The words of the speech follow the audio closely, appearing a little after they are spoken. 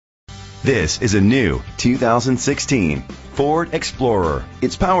This is a new 2016 Ford Explorer.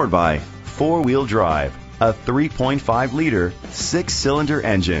 It's powered by four-wheel drive, a 3.5-liter six-cylinder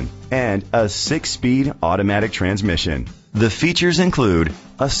engine, and a six-speed automatic transmission. The features include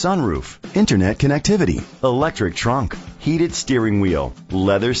a sunroof, internet connectivity, electric trunk, heated steering wheel,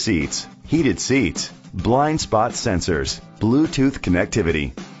 leather seats, heated seats, blind spot sensors, Bluetooth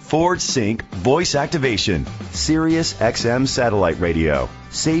connectivity, Ford Sync voice activation, Sirius XM satellite radio.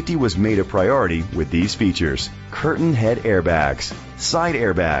 Safety was made a priority with these features: curtain head airbags, side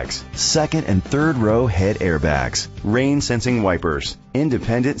airbags, second and third row head airbags, rain sensing wipers,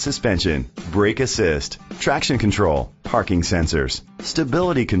 independent suspension, brake assist, traction control, parking sensors,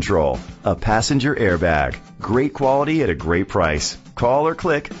 stability control, a passenger airbag. Great quality at a great price. Call or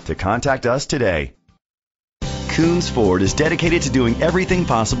click to contact us today. Koons Ford is dedicated to doing everything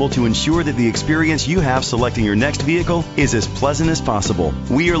possible to ensure that the experience you have selecting your next vehicle is as pleasant as possible.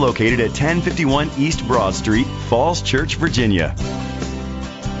 We are located at 1051 East Broad Street, Falls Church, Virginia.